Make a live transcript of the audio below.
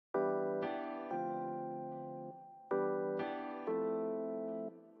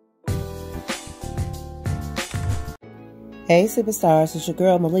Hey superstars, it's your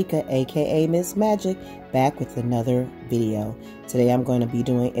girl Malika, aka Miss Magic, back with another video. Today I'm going to be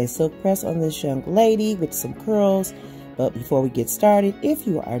doing a silk press on this young lady with some curls. But before we get started, if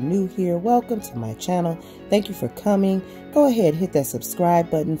you are new here, welcome to my channel. Thank you for coming. Go ahead, hit that subscribe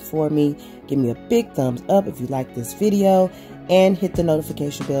button for me. Give me a big thumbs up if you like this video, and hit the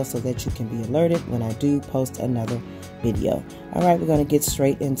notification bell so that you can be alerted when I do post another video. All right, we're going to get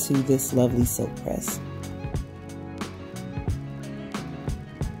straight into this lovely silk press.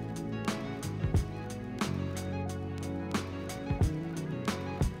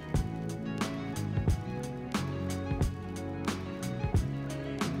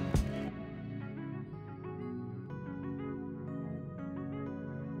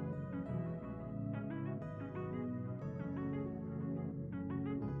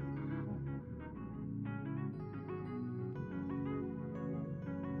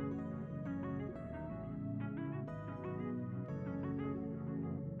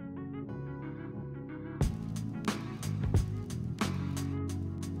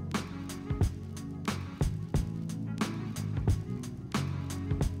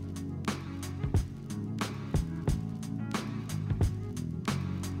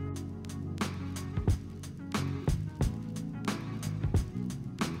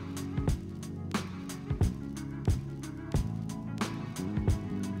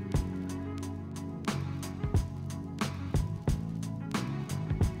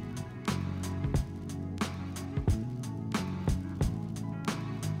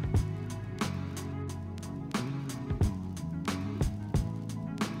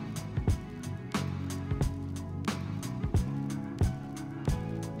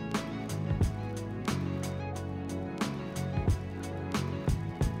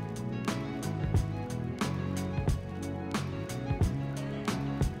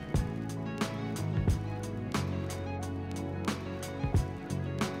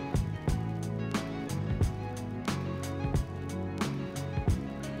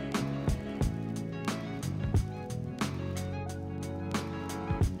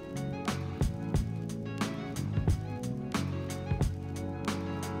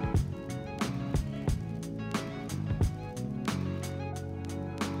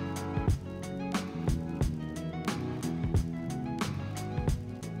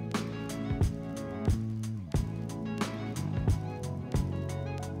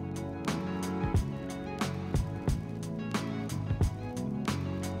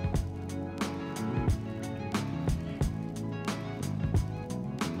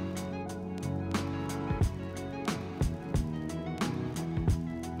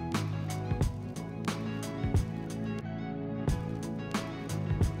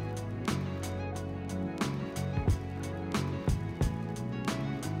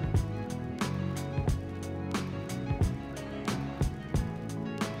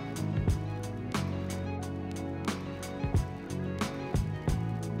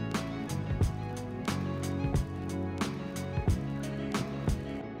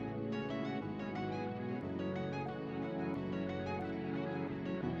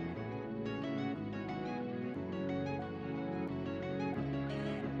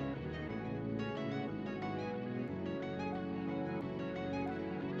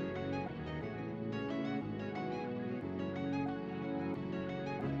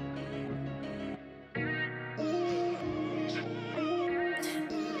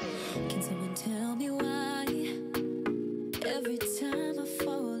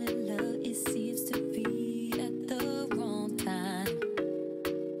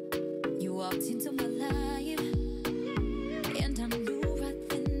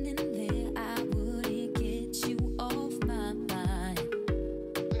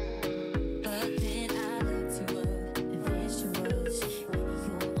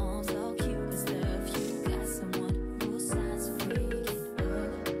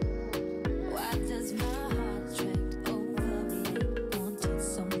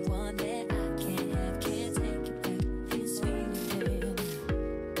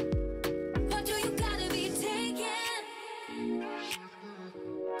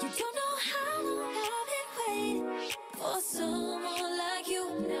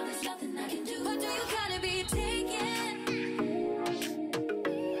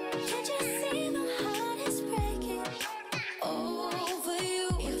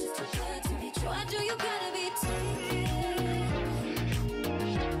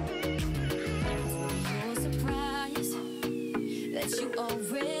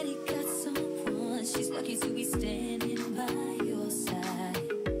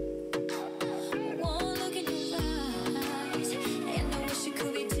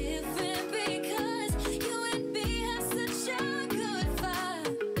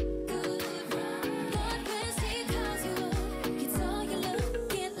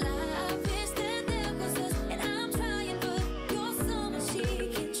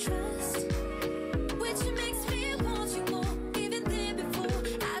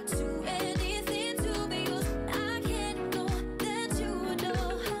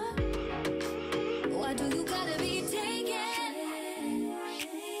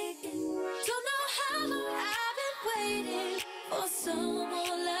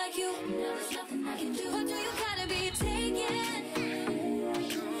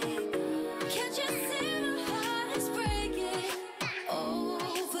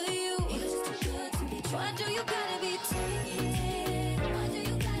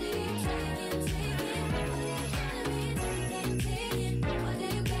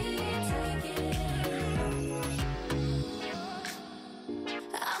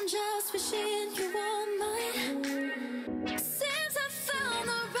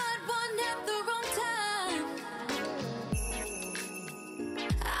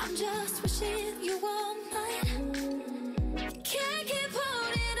 just wishing you were mine. Can't keep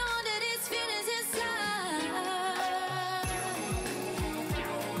holding on to these feelings inside.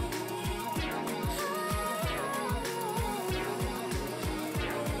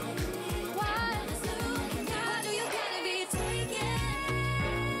 Why do you gotta be taken?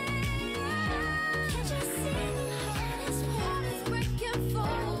 Can't you see the heart is breaking for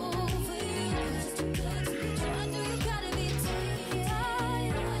you? It's too good to be true. Why do you gotta be taken? Why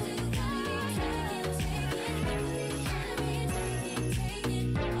do you gotta be taken?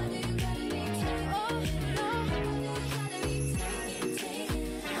 Why do you gotta be taken? Oh no, why do you gotta be taken?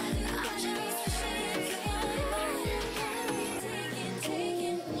 Why do you gotta be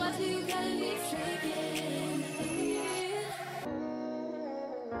taken? Why do you gotta be taken?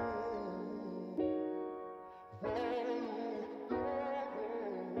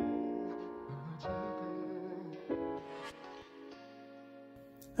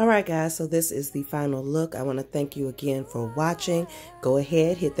 Alright guys, so this is the final look. I want to thank you again for watching. Go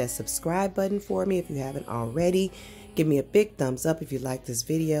ahead, hit that subscribe button for me if you haven't already. Give me a big thumbs up if you like this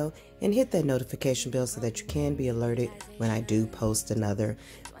video, and hit that notification bell so that you can be alerted when I do post another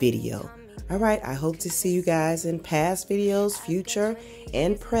video. Alright, I hope to see you guys in past videos, future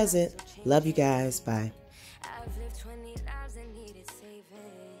and present. Love you guys. Bye. I've lived 20 lives that needed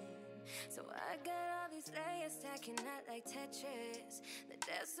saving, so I got all these layers stacking up like Tetris. The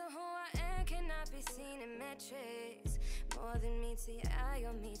depths of who I am cannot be seen in metrics. More than meets the eye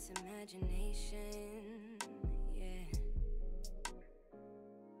or meets imagination. Yeah,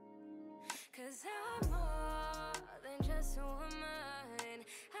 'cause I'm more than just a woman.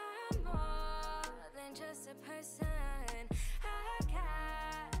 I'm more than just a person. I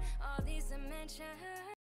got all these dimensions.